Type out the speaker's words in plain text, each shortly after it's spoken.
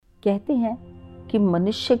कहते हैं कि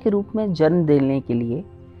मनुष्य के रूप में जन्म लेने के लिए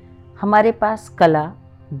हमारे पास कला,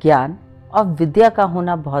 ज्ञान और विद्या का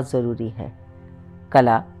होना बहुत ज़रूरी है।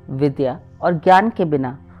 कला, विद्या और ज्ञान के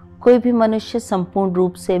बिना कोई भी मनुष्य संपूर्ण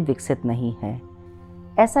रूप से विकसित नहीं है।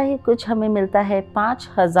 ऐसा ही कुछ हमें मिलता है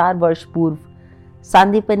 5000 वर्ष पूर्व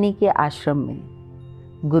सांदीपनी के आश्रम में।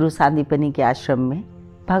 गुरु सांदीपनी के आश्रम में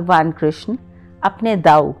भगवान कृष्ण अपने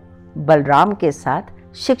दाऊ बलराम के साथ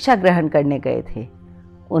शिक्षा ग्रहण करने गए थे।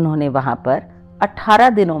 उन्होंने वहाँ पर 18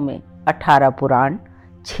 दिनों में 18 पुराण,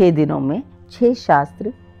 6 दिनों में 6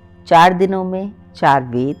 शास्त्र, 4 दिनों में 4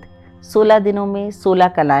 वेद, 16 दिनों में 16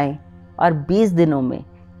 कलाएं और 20 दिनों में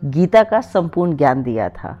गीता का संपूर्ण ज्ञान दिया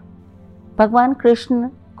था। भगवान कृष्ण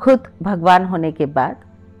खुद भगवान होने के बाद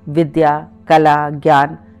विद्या, कला,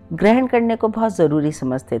 ज्ञान ग्रहण करने को बहुत ज़रूरी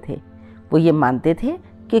समझते थे। वो ये मानते थे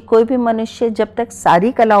कि कोई भी मनुष्य जब तक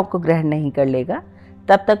सारी कलाओं को ग्रहण नहीं कर लेगा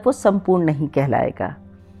तब तक वो संपूर्ण नहीं कहलाएगा।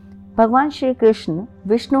 भगवान श्री कृष्ण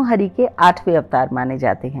विष्णु हरि के 8वें अवतार माने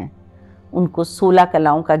जाते हैं। उनको 16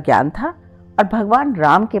 कलाओं का ज्ञान था और भगवान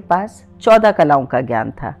राम के पास 14 कलाओं का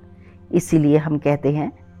ज्ञान था। इसीलिए हम कहते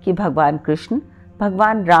हैं कि भगवान कृष्ण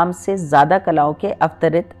भगवान राम से ज़्यादा कलाओं के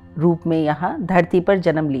अवतरित रूप में यहाँ धरती पर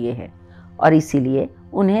जन्म लिए हैं और इसीलिए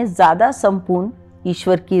उन्हें ज़्यादा संपूर्ण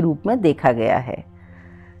ईश्वर के रूप में देखा गया है।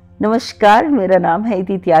 नमस्कार, मेरा नाम है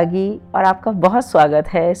इति त्यागी और आपका बहुत स्वागत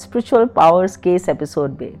है स्पिरिचुअल पावर्स के इस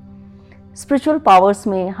एपिसोड में। स्पिरिचुअल पावर्स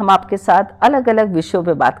में हम आपके साथ अलग अलग विषयों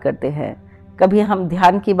पे बात करते हैं। कभी हम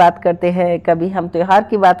ध्यान की बात करते हैं, कभी हम त्योहार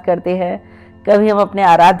की बात करते हैं, कभी हम अपने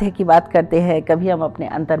आराध्य की बात करते हैं, कभी हम अपने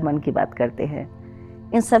अंतर्मन की बात करते हैं।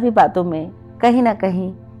 इन सभी बातों में कहीं ना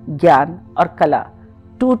कहीं ज्ञान और कला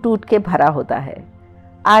टूट टूट के भरा होता है।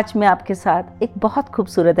 आज मैं आपके साथ एक बहुत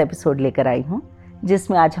खूबसूरत एपिसोड लेकर आई हूँ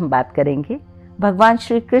जिसमें आज हम बात करेंगे भगवान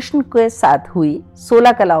श्री कृष्ण के साथ हुई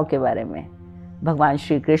 16 कलाओं के बारे में। भगवान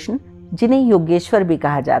श्री कृष्ण जिन्हें योगेश्वर भी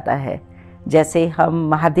कहा जाता है, जैसे हम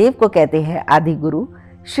महादेव को कहते हैं आदि गुरु,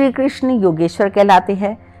 श्री कृष्ण योगेश्वर कहलाते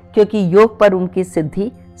हैं क्योंकि योग पर उनकी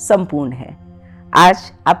सिद्धि संपूर्ण है।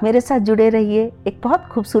 आज आप मेरे साथ जुड़े रहिए एक बहुत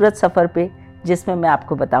खूबसूरत सफ़र पे जिसमें मैं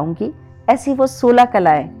आपको बताऊंगी ऐसी वो 16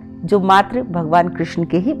 कलाएं जो मात्र भगवान कृष्ण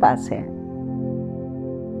के ही पास हैं।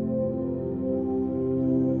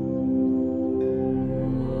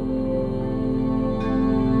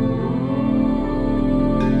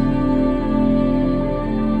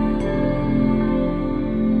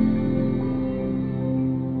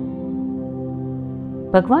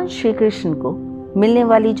 भगवान श्री कृष्ण को मिलने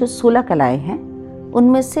वाली जो 16 कलाएं हैं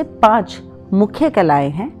उनमें से 5 मुख्य कलाएं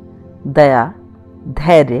हैं: दया,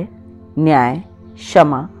 धैर्य, न्याय,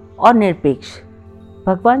 क्षमा और निरपेक्ष।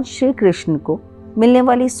 भगवान श्री कृष्ण को मिलने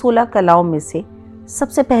वाली 16 कलाओं में से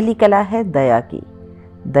सबसे पहली कला है दया की।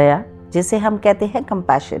 दया, जिसे हम कहते हैं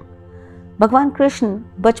कंपैशन। भगवान कृष्ण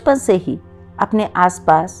बचपन से ही अपने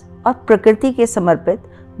आसपास और प्रकृति के समर्पित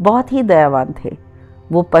बहुत ही दयावान थे।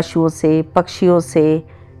 वो पशुओं से, पक्षियों से,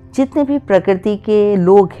 जितने भी प्रकृति के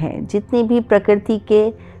लोग हैं, जितने भी प्रकृति के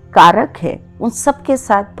कारक हैं, उन सब के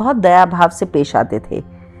साथ बहुत दया भाव से पेश आते थे।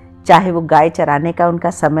 चाहे वो गाय चराने का उनका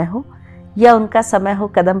समय हो या उनका समय हो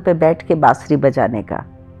कदम पे बैठ के बांसुरी बजाने का।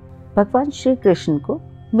 भगवान श्री कृष्ण को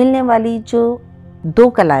मिलने वाली जो 2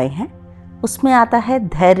 कलाएं हैं उसमें आता है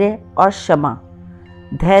धैर्य और क्षमा।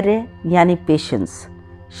 धैर्य यानी पेशेंस,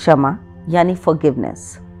 क्षमा यानी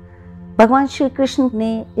फॉरगिवनेस। भगवान श्री कृष्ण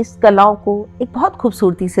ने इस कलाओं को एक बहुत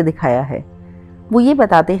खूबसूरती से दिखाया है। वो ये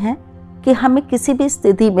बताते हैं कि हमें किसी भी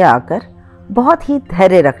स्थिति में आकर बहुत ही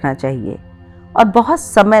धैर्य रखना चाहिए और बहुत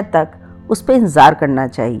समय तक उस पर इंतज़ार करना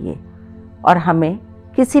चाहिए और हमें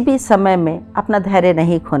किसी भी समय में अपना धैर्य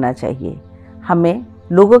नहीं खोना चाहिए। हमें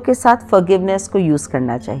लोगों के साथ फॉरगिवनेस को यूज़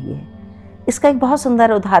करना चाहिए। इसका एक बहुत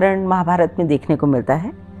सुंदर उदाहरण महाभारत में देखने को मिलता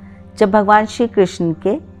है, जब भगवान श्री कृष्ण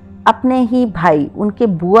के अपने ही भाई, उनके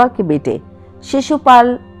बुआ के बेटे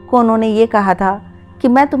शिशुपाल को उन्होंने ये कहा था कि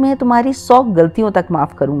मैं तुम्हें तुम्हारी 100 गलतियों तक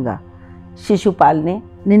माफ़ करूँगा। शिशुपाल ने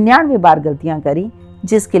 99 बार गलतियाँ करी,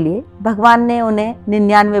 जिसके लिए भगवान ने उन्हें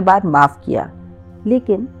 99 बार माफ़ किया।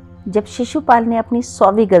 लेकिन जब शिशुपाल ने अपनी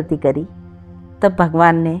 100वीं गलती करी तब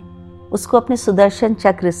भगवान ने उसको अपने सुदर्शन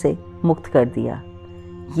चक्र से मुक्त कर दिया।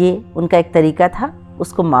 ये उनका एक तरीका था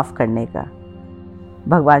उसको माफ़ करने का।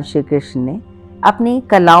 भगवान श्री कृष्ण ने अपनी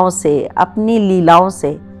कलाओं से, अपनी लीलाओं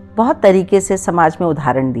से बहुत तरीके से समाज में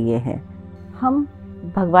उदाहरण दिए हैं। हम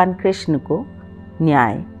भगवान कृष्ण को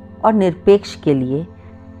न्याय और निरपेक्ष के लिए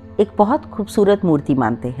एक बहुत खूबसूरत मूर्ति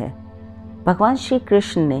मानते हैं। भगवान श्री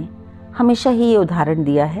कृष्ण ने हमेशा ही ये उदाहरण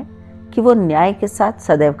दिया है कि वो न्याय के साथ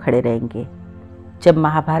सदैव खड़े रहेंगे। जब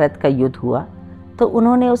महाभारत का युद्ध हुआ तो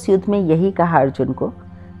उन्होंने उस युद्ध में यही कहा अर्जुन को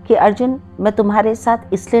कि अर्जुन, मैं तुम्हारे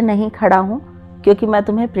साथ इसलिए नहीं खड़ा हूँ क्योंकि मैं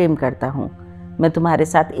तुम्हें प्रेम करता हूँ। मैं तुम्हारे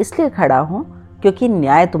साथ इसलिए खड़ा हूँ क्योंकि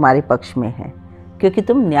न्याय तुम्हारे पक्ष में है, क्योंकि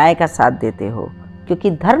तुम न्याय का साथ देते हो,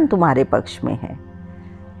 क्योंकि धर्म तुम्हारे पक्ष में है।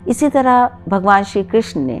 इसी तरह भगवान श्री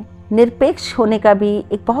कृष्ण ने निरपेक्ष होने का भी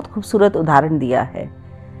एक बहुत खूबसूरत उदाहरण दिया है।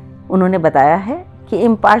 उन्होंने बताया है कि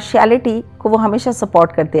इम्पार्शियलिटी को वो हमेशा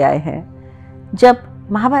सपोर्ट करते आए हैं। जब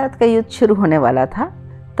महाभारत का युद्ध शुरू होने वाला था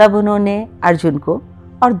तब उन्होंने अर्जुन को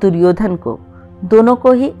और दुर्योधन को, दोनों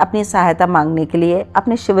को ही अपनी सहायता मांगने के लिए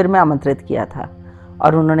अपने शिविर में आमंत्रित किया था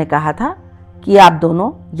और उन्होंने कहा था कि आप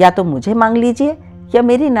दोनों या तो मुझे मांग लीजिए या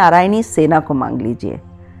मेरी नारायणी सेना को मांग लीजिए।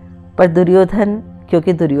 पर दुर्योधन,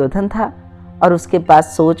 क्योंकि दुर्योधन था और उसके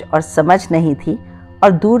पास सोच और समझ नहीं थी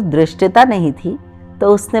और दूरदृष्टिता नहीं थी, तो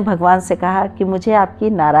उसने भगवान से कहा कि मुझे आपकी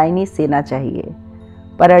नारायणी सेना चाहिए।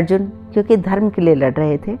 पर अर्जुन, क्योंकि धर्म के लिए लड़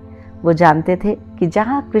रहे थे, वो जानते थे कि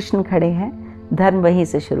जहाँ कृष्ण खड़े हैं धर्म वहीं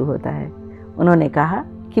से शुरू होता है। उन्होंने कहा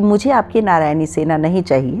कि मुझे आपकी नारायणी सेना नहीं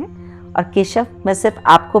चाहिए और केशव, मैं सिर्फ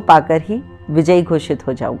आपको पाकर ही विजयी घोषित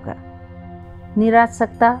हो जाऊंगा।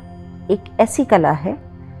 निरासक्ता एक ऐसी कला है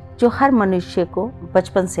जो हर मनुष्य को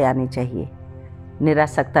बचपन से आनी चाहिए।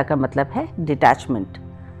 निरासक्ता का मतलब है डिटैचमेंट।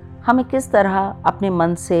 हमें किस तरह अपने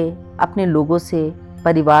मन से, अपने लोगों से,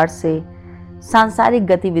 परिवार से, सांसारिक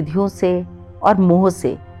गतिविधियों से और मोह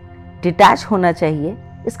से डिटैच होना चाहिए,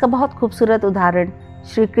 इसका बहुत खूबसूरत उदाहरण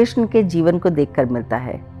श्री कृष्ण के जीवन को देखकर मिलता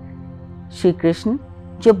है। श्री कृष्ण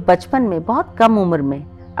जो बचपन में बहुत कम उम्र में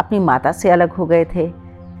अपनी माता से अलग हो गए थे,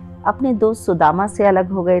 अपने दोस्त सुदामा से अलग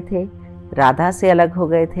हो गए थे, राधा से अलग हो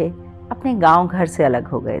गए थे, अपने गांव घर से अलग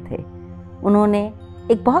हो गए थे। उन्होंने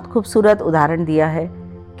एक बहुत खूबसूरत उदाहरण दिया है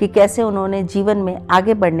कि कैसे उन्होंने जीवन में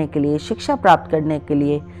आगे बढ़ने के लिए, शिक्षा प्राप्त करने के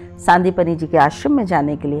लिए, सांदीपनी जी के आश्रम में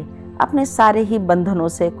जाने के लिए अपने सारे ही बंधनों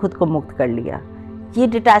से खुद को मुक्त कर लिया। ये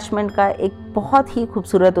डिटैचमेंट का एक बहुत ही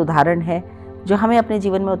खूबसूरत उदाहरण है जो हमें अपने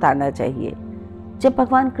जीवन में उतारना चाहिए। जब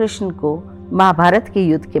भगवान कृष्ण को महाभारत के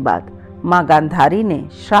युद्ध के बाद माँ गांधारी ने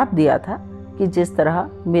श्राप दिया था कि जिस तरह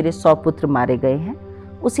मेरे 100 पुत्र मारे गए हैं,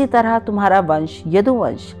 उसी तरह तुम्हारा वंश,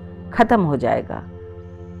 यदुवंश खत्म हो जाएगा।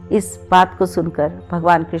 इस बात को सुनकर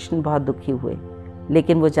भगवान कृष्ण बहुत दुखी हुए,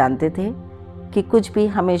 लेकिन वो जानते थे कि कुछ भी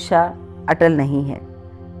हमेशा अटल नहीं है।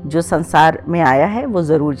 जो संसार में आया है वो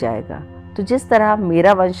ज़रूर जाएगा, तो जिस तरह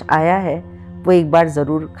मेरा वंश आया है वो एक बार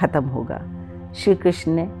ज़रूर ख़त्म होगा। श्री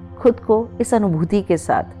कृष्ण ने खुद को इस अनुभूति के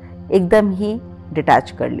साथ एकदम ही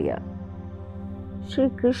डिटैच कर लिया। श्री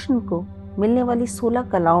कृष्ण को मिलने वाली 16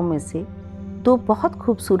 कलाओं में से 2 बहुत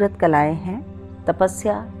खूबसूरत कलाएं हैं,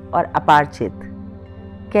 तपस्या और अपारचित।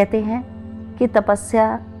 कहते हैं कि तपस्या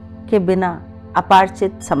के बिना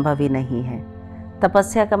अपारचित संभव ही नहीं है।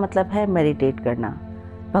 तपस्या का मतलब है मेडिटेट करना।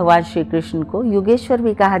 भगवान श्री कृष्ण को योगेश्वर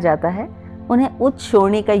भी कहा जाता है। उन्हें उच्च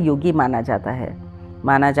श्रेणी का योगी माना जाता है।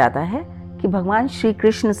 माना जाता है कि भगवान श्री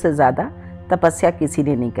कृष्ण से ज़्यादा तपस्या किसी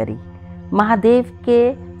ने नहीं करी। महादेव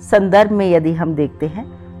के संदर्भ में यदि हम देखते हैं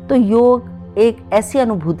तो योग एक ऐसी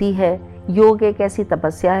अनुभूति है, योग एक ऐसी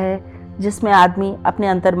तपस्या है जिसमें आदमी अपने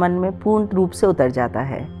अंतर्मन में पूर्ण रूप से उतर जाता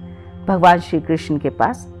है। भगवान श्री कृष्ण के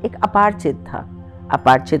पास एक अपार चित्त था।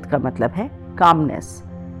 अपार चित्त का मतलब है कामनेस।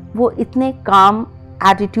 वो इतने काम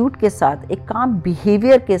एटीट्यूड के साथ, एक काम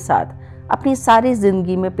बिहेवियर के साथ अपनी सारी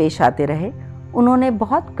जिंदगी में पेश आते रहे। उन्होंने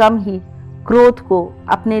बहुत कम ही क्रोध को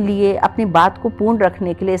अपने लिए, अपनी बात को पूर्ण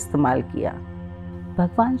रखने के लिए इस्तेमाल किया।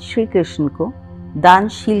 भगवान श्री कृष्ण को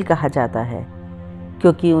दानशील कहा जाता है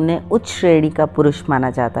क्योंकि उन्हें उच्च श्रेणी का पुरुष माना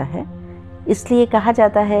जाता है। इसलिए कहा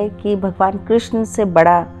जाता है कि भगवान कृष्ण से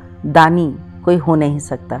बड़ा दानी कोई हो नहीं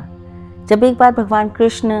सकता। जब एक बार भगवान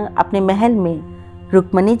कृष्ण अपने महल में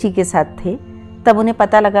रुक्मणी जी के साथ थे, तब उन्हें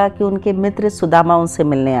पता लगा कि उनके मित्र सुदामा उनसे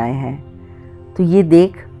मिलने आए हैं। तो ये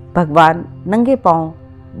देख भगवान नंगे पांव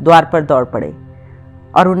द्वार पर दौड़ पड़े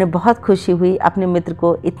और उन्हें बहुत खुशी हुई अपने मित्र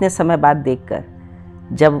को इतने समय बाद देखकर।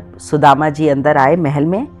 जब सुदामा जी अंदर आए महल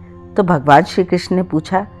में, तो भगवान श्री कृष्ण ने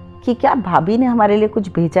पूछा कि क्या भाभी ने हमारे लिए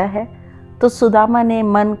कुछ भेजा है? तो सुदामा ने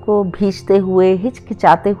मन को भींचते हुए,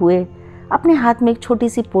 हिचकिचाते हुए, अपने हाथ में एक छोटी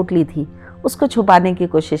सी पोटली थी, उसको छुपाने की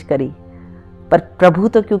कोशिश करी। पर प्रभु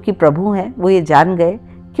तो क्योंकि प्रभु हैं, वो ये जान गए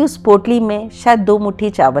कि उस पोटली में शायद 2 मुट्ठी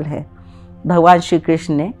चावल है। भगवान श्री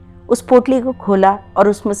कृष्ण ने उस पोटली को खोला और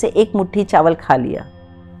उसमें से 1 मुट्ठी चावल खा लिया।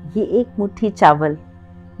 ये 1 मुट्ठी चावल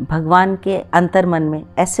भगवान के अंतर्मन में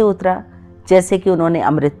ऐसे उतरा जैसे कि उन्होंने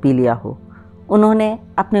अमृत पी लिया हो। उन्होंने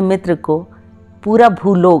अपने मित्र को पूरा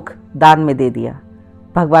भूलोक दान में दे दिया।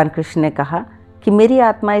 भगवान कृष्ण ने कहा कि मेरी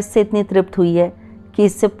आत्मा इससे इतनी तृप्त हुई है कि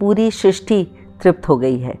इससे पूरी सृष्टि तृप्त हो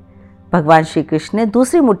गई है। भगवान श्री कृष्ण ने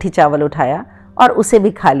दूसरी मुट्ठी चावल उठाया और उसे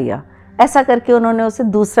भी खा लिया। ऐसा करके उन्होंने उसे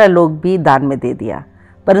दूसरा लोक भी दान में दे दिया।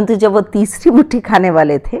 परंतु जब वो तीसरी मुट्ठी खाने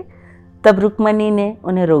वाले थे, तब रुक्मणी ने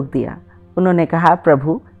उन्हें रोक दिया। उन्होंने कहा,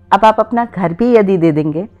 प्रभु अब आप अपना घर भी यदि दे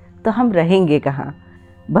देंगे तो हम रहेंगे कहाँ।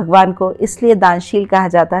 भगवान को इसलिए दानशील कहा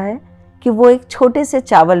जाता है कि वो एक छोटे से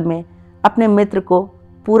चावल में अपने मित्र को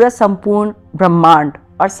पूरा संपूर्ण ब्रह्मांड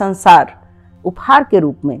और संसार उपहार के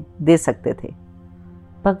रूप में दे सकते थे।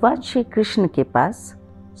 भगवान श्री कृष्ण के पास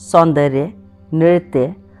सौंदर्य,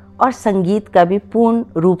 नृत्य और संगीत का भी पूर्ण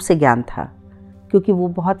रूप से ज्ञान था। क्योंकि वो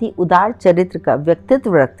बहुत ही उदार चरित्र का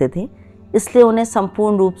व्यक्तित्व रखते थे, इसलिए उन्हें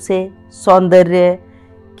संपूर्ण रूप से सौंदर्य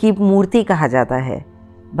की मूर्ति कहा जाता है।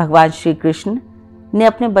 भगवान श्री कृष्ण ने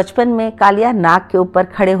अपने बचपन में कालिया नाग के ऊपर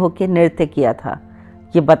खड़े होकर नृत्य किया था।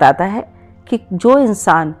 ये बताता है कि जो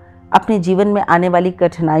इंसान अपने जीवन में आने वाली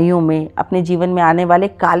कठिनाइयों में, अपने जीवन में आने वाले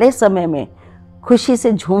काले समय में खुशी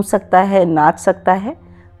से झूम सकता है, नाच सकता है,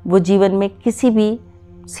 वो जीवन में किसी भी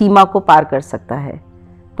सीमा को पार कर सकता है।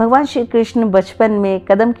 भगवान श्री कृष्ण बचपन में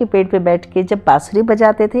कदम के पेड़ पे बैठ के जब बांसुरी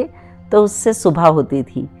बजाते थे तो उससे सुबह होती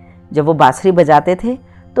थी। जब वो बांसुरी बजाते थे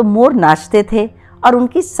तो मोर नाचते थे और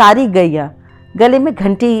उनकी सारी गैया गले में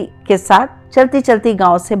घंटी के साथ चलती चलती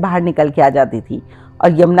गांव से बाहर निकल के आ जाती थी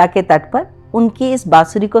और यमुना के तट पर उनकी इस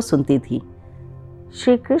बांसुरी को सुनती थी।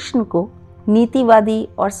 श्री कृष्ण को नीतिवादी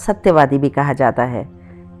और सत्यवादी भी कहा जाता है।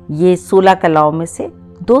 ये 16 कलाओं में से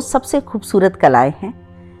 2 सबसे खूबसूरत कलाएं हैं,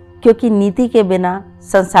 क्योंकि नीति के बिना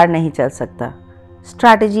संसार नहीं चल सकता।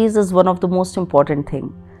 Strategies is one of the most important thing.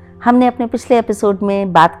 हमने अपने पिछले एपिसोड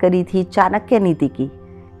में बात करी थी चाणक्य नीति की,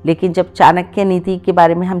 लेकिन जब चाणक्य नीति के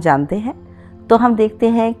बारे में हम जानते हैं तो हम देखते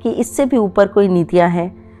हैं कि इससे भी ऊपर कोई नीतियां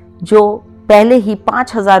हैं जो पहले ही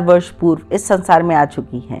 5000 वर्ष पूर्व इस संसार में आ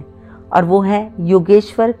चुकी हैं, और वो है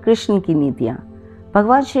योगेश्वर कृष्ण की नीतियाँ।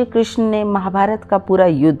 भगवान श्री कृष्ण ने महाभारत का पूरा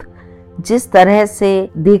युद्ध जिस तरह से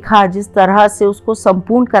देखा, जिस तरह से उसको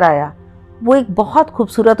संपूर्ण कराया, वो एक बहुत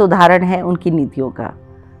खूबसूरत उदाहरण है उनकी नीतियों का।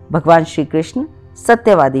 भगवान श्री कृष्ण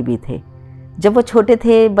सत्यवादी भी थे। जब वो छोटे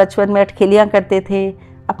थे, बचपन में अठखेलियाँ करते थे,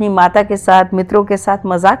 अपनी माता के साथ, मित्रों के साथ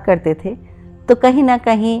मजाक करते थे, तो कहीं ना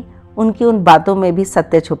कहीं उनकी उन बातों में भी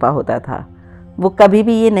सत्य छुपा होता था। वो कभी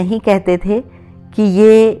भी ये नहीं कहते थे कि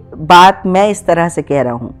ये बात मैं इस तरह से कह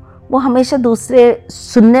रहा हूँ। वो हमेशा दूसरे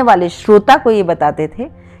सुनने वाले श्रोता को ये बताते थे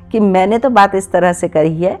कि मैंने तो बात इस तरह से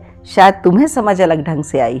करी है, शायद तुम्हें समझ अलग ढंग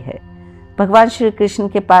से आई है। भगवान श्री कृष्ण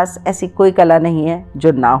के पास ऐसी कोई कला नहीं है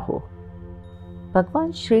जो ना हो।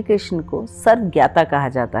 भगवान श्री कृष्ण को सर्वज्ञाता कहा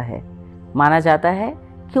जाता है। माना जाता है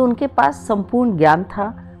कि उनके पास संपूर्ण ज्ञान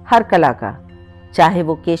था हर कला का, चाहे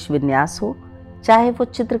वो केश विन्यास हो, चाहे वो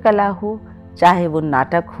चित्रकला हो, चाहे वो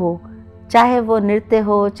नाटक हो, चाहे वो नृत्य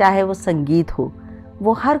हो, चाहे वो संगीत हो।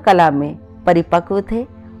 वो हर कला में परिपक्व थे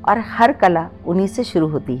और हर कला उन्हीं से शुरू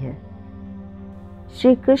होती है।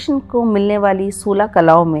 श्री कृष्ण को मिलने वाली 16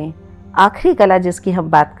 कलाओं में आखिरी कला जिसकी हम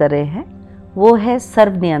बात कर रहे हैं वो है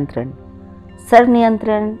सर्व नियंत्रण। सर्व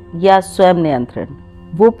नियंत्रण या स्वयं नियंत्रण।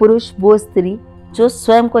 वो पुरुष, वो स्त्री जो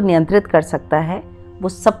स्वयं को नियंत्रित कर सकता है, वो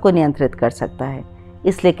सबको नियंत्रित कर सकता है।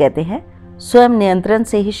 इसलिए कहते हैं स्वयं नियंत्रण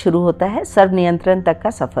से ही शुरू होता है सर्व नियंत्रण तक का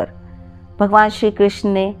सफ़र। भगवान श्री कृष्ण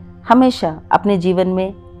ने हमेशा अपने जीवन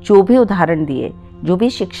में जो भी उदाहरण दिए, जो भी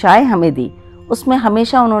शिक्षाएं हमें दी, उसमें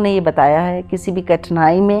हमेशा उन्होंने ये बताया है किसी भी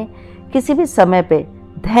कठिनाई में, किसी भी समय पे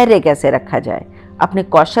धैर्य कैसे रखा जाए, अपने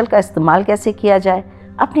कौशल का इस्तेमाल कैसे किया जाए,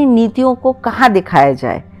 अपनी नीतियों को कहाँ दिखाया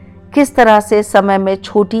जाए, किस तरह से समय में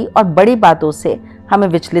छोटी और बड़ी बातों से हमें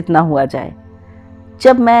विचलित ना हुआ जाए।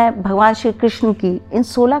 जब मैं भगवान श्री कृष्ण की इन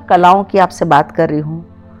 16 कलाओं की आपसे बात कर रही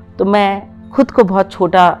हूँ तो मैं खुद को बहुत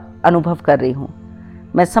छोटा अनुभव कर रही हूँ।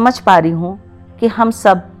 मैं समझ पा रही हूँ कि हम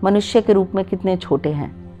सब मनुष्य के रूप में कितने छोटे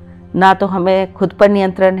हैं। ना तो हमें खुद पर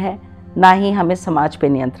नियंत्रण है, ना ही हमें समाज पर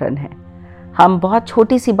नियंत्रण है। हम बहुत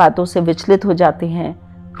छोटी सी बातों से विचलित हो जाते हैं,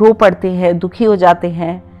 रो पड़ते हैं, दुखी हो जाते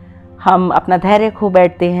हैं, हम अपना धैर्य खो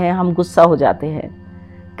बैठते हैं, हम गुस्सा हो जाते हैं।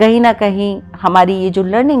 कहीं ना कहीं हमारी ये जो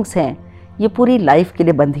लर्निंग्स हैं ये पूरी लाइफ के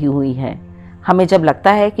लिए बंधी हुई हैं। हमें जब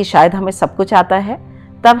लगता है कि शायद हमें सब कुछ आता है,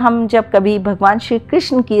 तब हम जब कभी भगवान श्री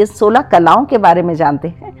कृष्ण की इस 16 कलाओं के बारे में जानते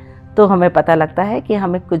हैं तो हमें पता लगता है कि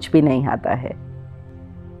हमें कुछ भी नहीं आता है।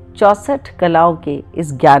 64 कलाओं के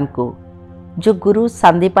इस ज्ञान को जो गुरु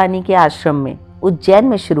सांदीपानी के आश्रम में उज्जैन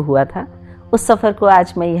में शुरू हुआ था, उस सफ़र को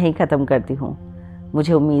आज मैं यहीं ख़त्म करती हूँ।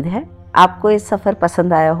 मुझे उम्मीद है आपको ये सफ़र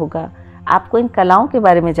पसंद आया होगा, आपको इन कलाओं के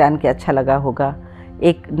बारे में जान के अच्छा लगा होगा,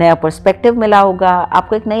 एक नया पर्सपेक्टिव मिला होगा,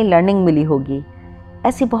 आपको एक नई लर्निंग मिली होगी।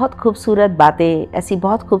 ऐसी बहुत खूबसूरत बातें, ऐसी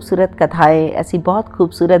बहुत खूबसूरत कथाएं, ऐसी बहुत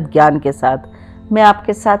खूबसूरत ज्ञान के साथ मैं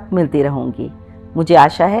आपके साथ मिलती रहूँगी। मुझे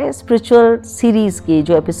आशा है स्पिरिचुअल सीरीज़ के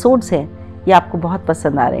जो एपिसोड्स हैं ये आपको बहुत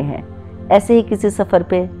पसंद आ रहे हैं। ऐसे ही किसी सफ़र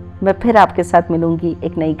पे मैं फिर आपके साथ मिलूँगी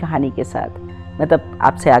एक नई कहानी के साथ। मैं तब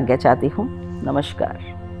आपसे आज्ञा चाहती हूँ।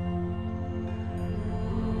 नमस्कार।